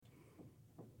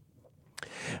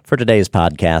For today's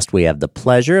podcast, we have the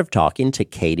pleasure of talking to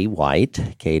Katie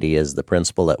White. Katie is the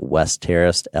principal at West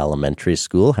Terrace Elementary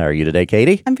School. How are you today,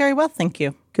 Katie? I'm very well, thank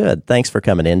you. Good. Thanks for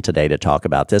coming in today to talk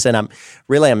about this. And I'm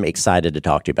excited to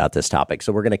talk to you about this topic.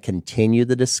 So we're going to continue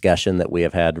the discussion that we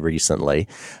have had recently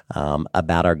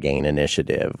about our GAIN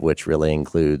initiative, which really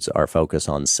includes our focus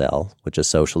on SEL, which is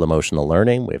social emotional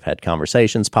learning. We've had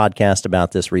conversations podcast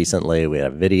about this recently. We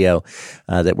have a video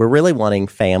that we're really wanting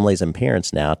families and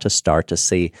parents now to start to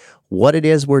see what it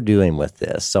is we're doing with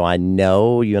this. So I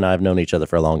know you and I have known each other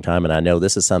for a long time, and I know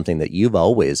this is something that you've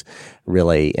always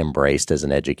really embraced as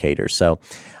an educator. So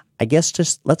I guess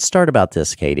just let's start about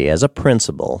this, Katie. As a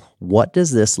principal, what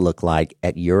does this look like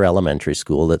at your elementary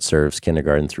school that serves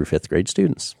kindergarten through fifth grade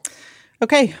students?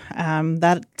 Okay,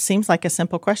 that seems like a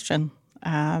simple question,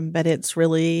 but it's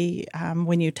really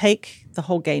when you take the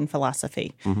whole GAIN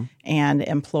philosophy and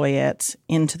employ it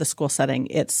into the school setting,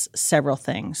 it's several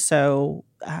things. So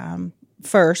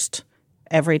first,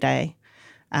 every day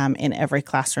in every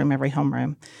classroom, every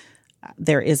homeroom,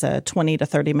 there is a 20 to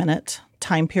 30 minute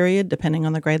time period, depending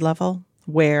on the grade level,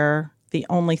 where the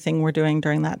only thing we're doing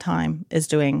during that time is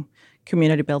doing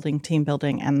community building, team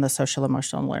building, and the social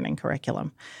emotional learning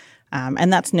curriculum.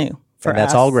 And that's new for us.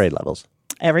 That's all grade levels?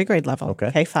 Every grade level,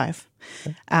 okay. K-5.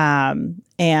 Okay.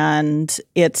 And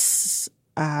it's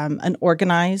an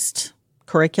organized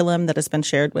curriculum that has been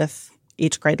shared with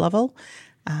each grade level.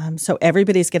 So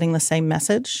everybody's getting the same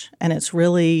message, and it's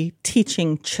really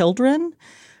teaching children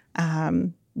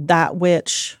that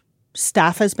which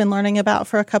staff has been learning about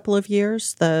for a couple of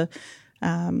years, the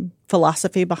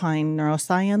philosophy behind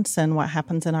neuroscience and what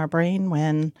happens in our brain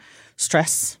when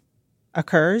stress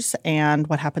occurs and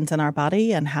what happens in our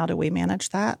body and how do we manage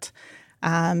that.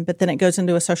 But then it goes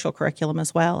into a social curriculum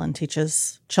as well and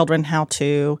teaches children how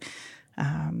to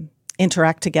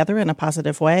interact together in a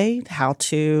positive way, how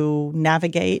to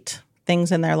navigate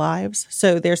things in their lives.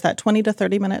 So there's that 20 to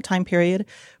 30 minute time period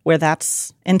where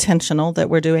that's intentional, that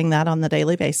we're doing that on the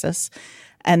daily basis.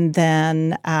 And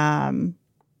then,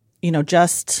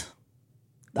 just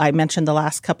I mentioned the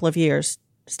last couple of years,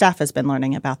 staff has been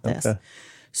learning about this. Okay.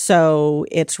 So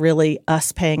it's really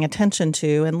us paying attention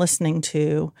to and listening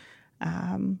to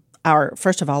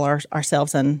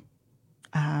ourselves and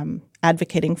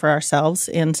advocating for ourselves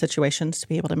in situations to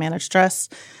be able to manage stress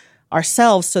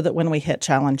ourselves so that when we hit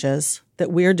challenges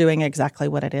that we're doing exactly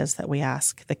what it is that we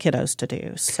ask the kiddos to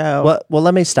do. So, well,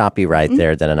 let me stop you right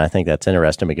there then. And I think that's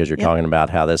interesting because you're talking about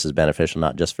how this is beneficial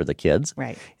not just for the kids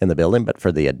in the building, but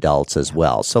for the adults as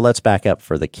well. So let's back up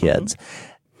for the kids.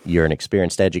 You're an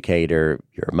experienced educator,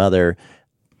 you're a mother.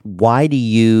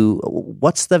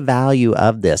 What's the value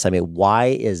of this? I mean, why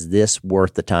is this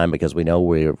worth the time? Because we know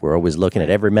we're always looking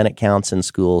at every minute counts in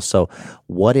school. So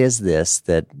what is this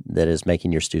that is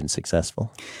making your students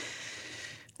successful?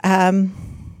 My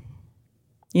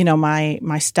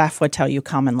staff would tell you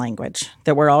common language,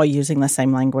 that we're all using the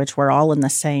same language. We're all in the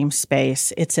same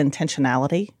space. It's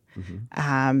intentionality,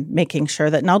 making sure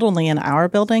that not only in our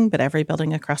building, but every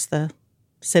building across the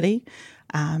city,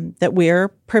 that we're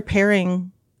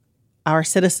preparing our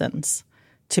citizens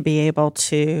to be able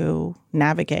to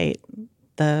navigate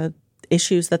the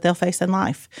issues that they'll face in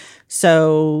life.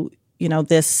 So,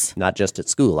 this... Not just at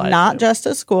school, Not just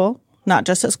at school,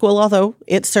 although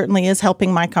it certainly is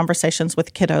helping my conversations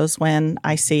with kiddos when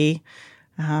I see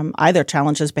either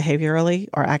challenges behaviorally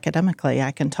or academically.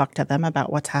 I can talk to them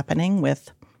about what's happening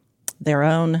with their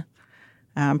own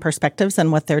perspectives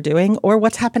and what they're doing or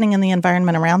what's happening in the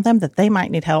environment around them that they might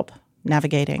need help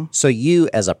navigating. So you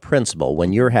as a principal,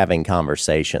 when you're having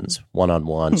conversations,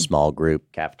 one-on-one, small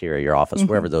group, cafeteria, your office,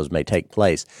 wherever those may take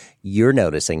place, you're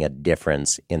noticing a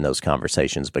difference in those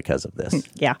conversations because of this.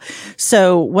 Yeah.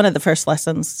 So one of the first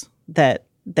lessons that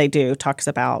they do talks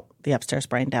about the upstairs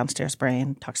brain, downstairs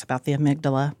brain, talks about the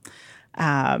amygdala,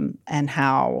 and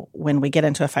how when we get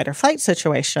into a fight or flight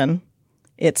situation,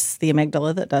 it's the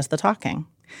amygdala that does the talking.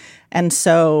 And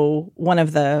so one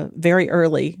of the very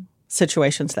early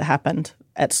situations that happened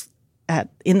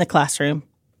in the classroom,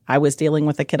 I was dealing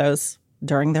with the kiddos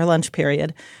during their lunch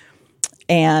period,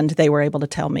 and they were able to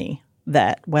tell me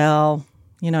that, now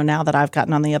that I've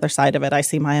gotten on the other side of it, I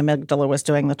see my amygdala was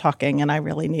doing the talking, and I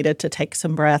really needed to take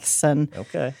some breaths and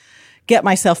get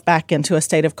myself back into a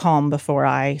state of calm before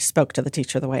I spoke to the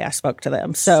teacher the way I spoke to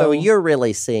them. So you're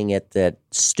really seeing it that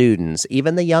students,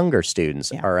 even the younger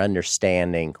students, are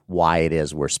understanding why it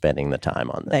is we're spending the time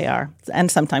on this. They are.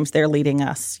 And sometimes they're leading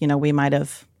us. We might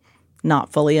have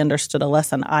not fully understood a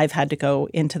lesson. I've had to go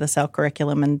into the SEL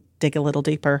curriculum and dig a little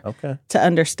deeper to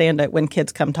understand it when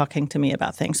kids come talking to me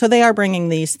about things. So they are bringing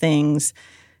these things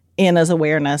in as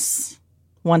awareness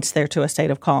once they're to a state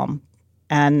of calm.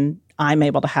 And I'm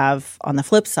able to have, on the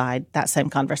flip side, that same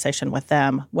conversation with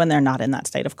them when they're not in that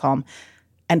state of calm.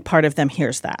 And part of them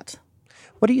hears that.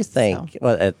 What do you think?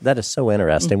 Well, that is so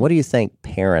interesting. What do you think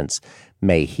parents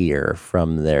may hear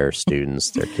from their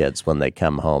students, their kids, when they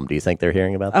come home? Do you think they're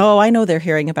hearing about that? Oh, I know they're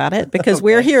hearing about it because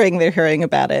they're hearing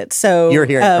about it. So you're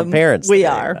hearing from parents. We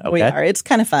are. It's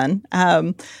kind of fun.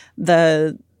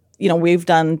 We've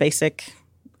done basic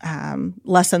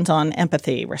lessons on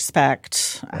empathy,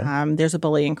 respect. Okay. There's a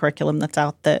bullying curriculum that's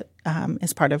out that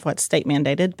is part of what's state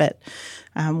mandated, but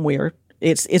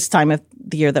it's time of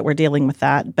the year that we're dealing with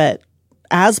that. But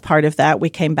as part of that, we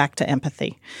came back to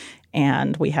empathy,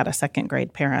 and we had a second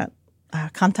grade parent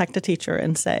contact a teacher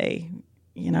and say,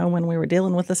 when we were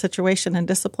dealing with the situation and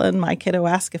discipline, my kiddo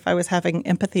asked if I was having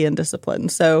empathy and discipline.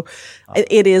 So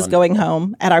it is going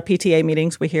home. At our PTA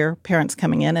meetings, we hear parents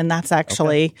coming in, and that's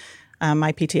actually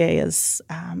my PTA is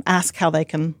ask how they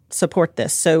can support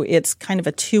this. So it's kind of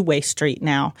a two-way street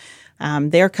now.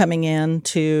 They're coming in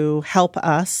to help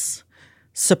us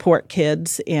support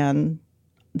kids in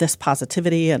this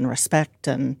positivity and respect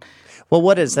and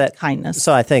what is that? Kindness.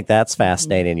 So I think that's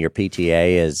fascinating. Your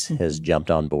PTA has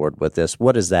jumped on board with this.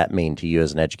 What does that mean to you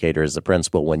as an educator, as a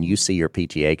principal, when you see your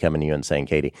PTA coming to you and saying,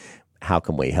 Katie, how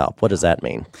can we help? What does that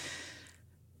mean?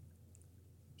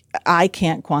 I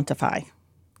can't quantify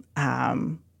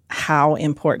how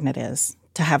important it is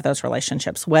to have those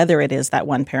relationships, whether it is that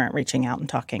one parent reaching out and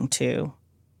talking to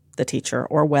the teacher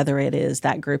or whether it is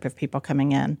that group of people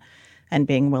coming in and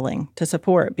being willing to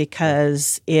support,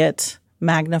 because it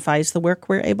magnifies the work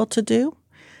we're able to do.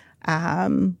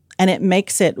 And it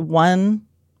makes it one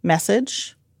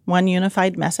message, one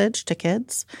unified message to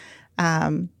kids.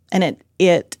 And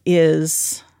it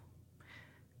is,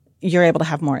 you're able to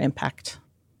have more impact.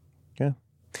 Yeah.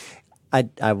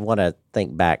 I want to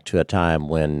think back to a time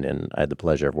when, and I had the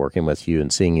pleasure of working with you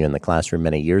and seeing you in the classroom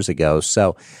many years ago.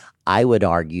 So I would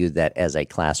argue that as a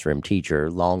classroom teacher,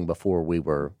 long before we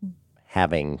were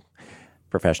having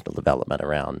professional development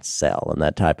around SEL and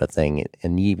that type of thing,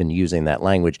 and even using that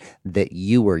language, that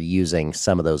you were using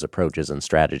some of those approaches and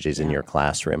strategies in your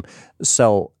classroom.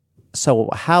 So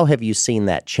how have you seen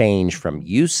that change from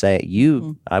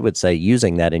I would say,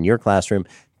 using that in your classroom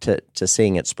to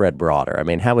seeing it spread broader? I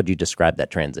mean, how would you describe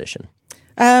that transition?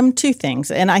 Two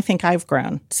things, and I think I've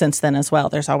grown since then as well.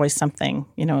 There's always something,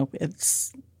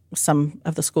 it's some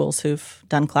of the schools who've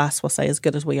done class will say, as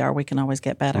good as we are, we can always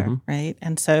get better, right?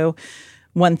 And so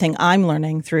one thing I'm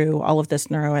learning through all of this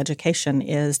neuroeducation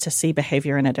is to see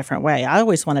behavior in a different way. I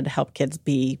always wanted to help kids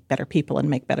be better people and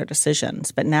make better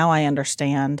decisions, but now I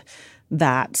understand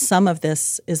that some of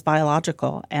this is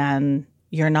biological, and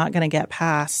you're not going to get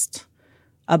past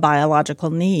a biological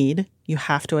need. You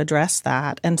have to address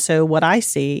that. And so what I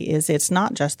see is it's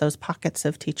not just those pockets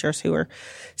of teachers who are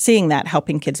seeing that,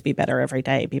 helping kids be better every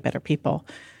day, be better people,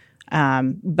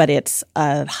 but it's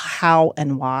how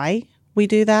and why we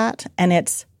do that. And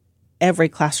it's every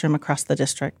classroom across the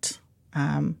district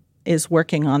is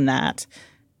working on that,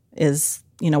 is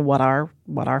what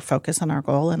our focus and our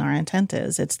goal and our intent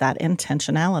is. It's that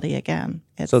intentionality again.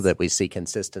 So that we see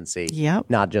consistency,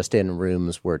 not just in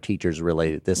rooms where teachers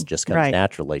really, this just comes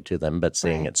naturally to them, but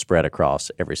seeing it spread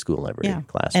across every school, every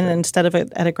classroom. And instead of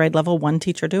it at a grade level, one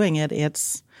teacher doing it,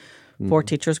 it's 4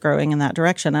 teachers growing in that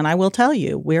direction. And I will tell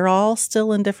you, we're all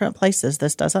still in different places.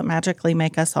 This doesn't magically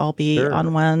make us all be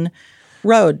on one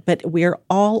road, but we're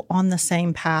all on the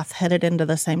same path, headed into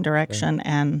the same direction.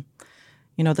 And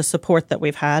the support that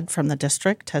we've had from the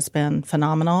district has been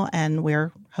phenomenal, and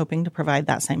we're hoping to provide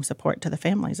that same support to the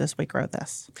families as we grow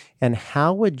this. And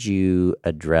how would you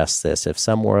address this if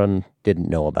someone didn't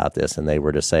know about this and they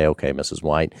were to say, okay, Mrs.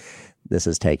 White, this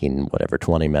is taking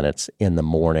 20 minutes in the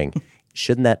morning.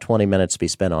 Shouldn't that 20 minutes be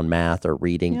spent on math or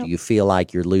reading? Do you feel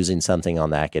like you're losing something on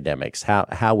the academics?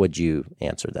 How would you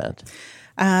answer that?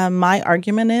 My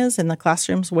argument is in the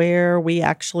classrooms where we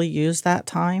actually use that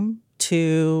time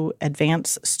to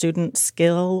advance student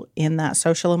skill in that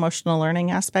social emotional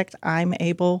learning aspect, I'm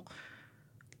able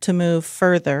to move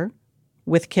further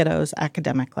with kiddos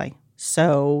academically.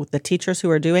 So the teachers who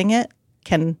are doing it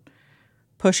can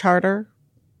push harder,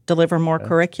 deliver more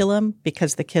curriculum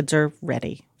because the kids are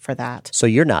ready for that. So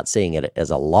you're not seeing it as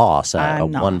a loss,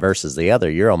 one versus the other.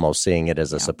 You're almost seeing it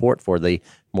as a support for the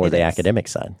academic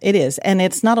side. It is. And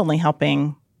it's not only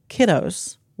helping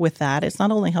kiddos with that. It's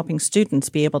not only helping students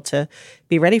be able to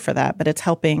be ready for that, but it's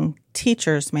helping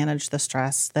teachers manage the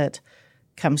stress that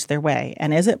comes their way.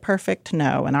 And is it perfect?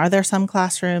 No. And are there some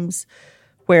classrooms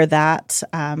where that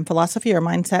philosophy or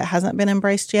mindset hasn't been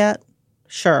embraced yet?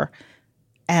 Sure.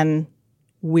 And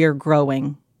we're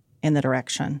growing in the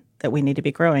direction that we need to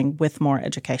be growing with more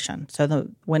education. So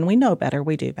when we know better,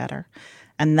 we do better.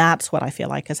 And that's what I feel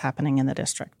like is happening in the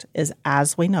district, is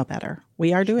as we know better,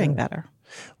 we are doing better.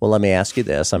 Well, let me ask you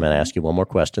this. I'm going to ask you one more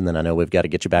question, then I know we've got to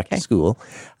get you back to school.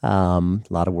 A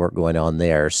lot of work going on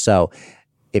there. So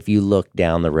if you look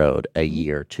down the road, a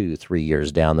year, 2, 3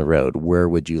 years down the road, where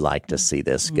would you like to see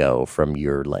this go from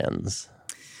your lens?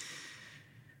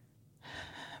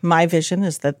 My vision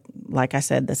is that, like I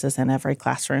said, this is in every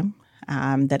classroom,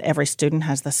 that every student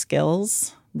has the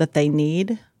skills that they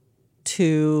need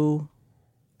to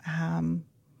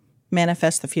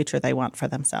manifest the future they want for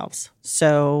themselves.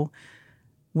 So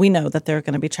we know that there are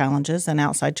going to be challenges, and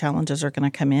outside challenges are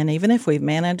going to come in, even if we've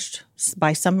managed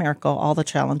by some miracle all the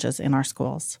challenges in our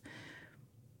schools.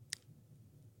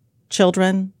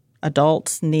 Children,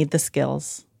 adults need the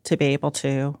skills to be able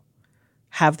to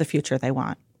have the future they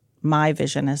want. My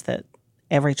vision is that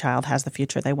every child has the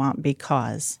future they want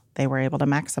because they were able to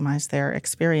maximize their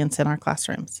experience in our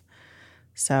classrooms.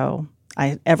 So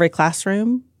every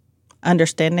classroom,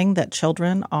 understanding that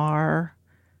children are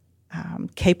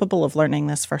capable of learning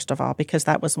this, first of all, because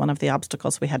that was one of the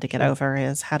obstacles we had to get over,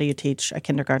 is how do you teach a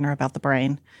kindergartner about the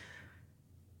brain?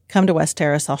 Come to West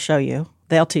Terrace, I'll show you.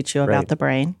 They'll teach you about the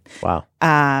brain. Wow.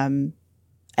 And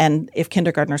if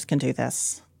kindergartners can do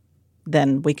this,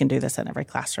 then we can do this in every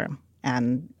classroom.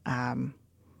 And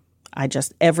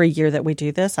every year that we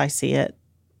do this, I see it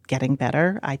getting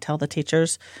better. I tell the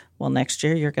teachers, well, next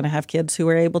year you're going to have kids who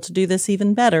are able to do this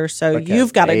even better. So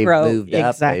you've got to grow. Moved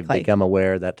up, they've become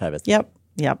aware, that type of thing.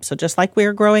 Yep. So just like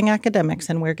we're growing academics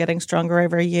and we're getting stronger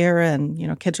every year, and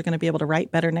kids are going to be able to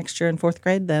write better next year in 4th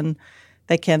grade than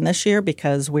they can this year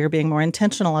because we're being more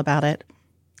intentional about it.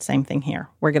 Same thing here.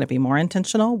 We're going to be more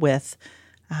intentional with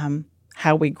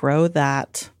how we grow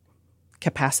that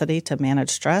capacity to manage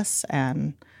stress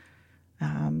and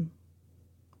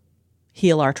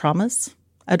heal our traumas,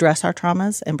 address our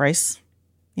traumas, embrace,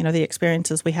 the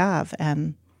experiences we have,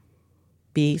 and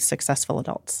be successful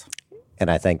adults. And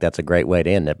I think that's a great way to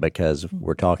end it, because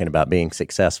we're talking about being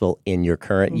successful in your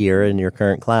current year, in your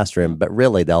current classroom, but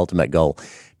really the ultimate goal,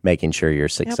 making sure you're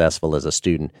successful as a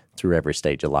student through every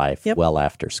stage of life, well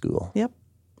after school. Yep.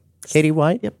 Katie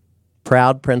White? Yep.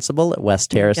 Proud principal at West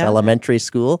Terrace Elementary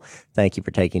School. Thank you for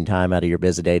taking time out of your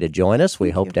busy day to join us. We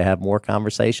hope to have more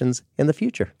conversations in the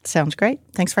future. Sounds great.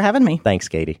 Thanks for having me. Thanks,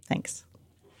 Katie. Thanks.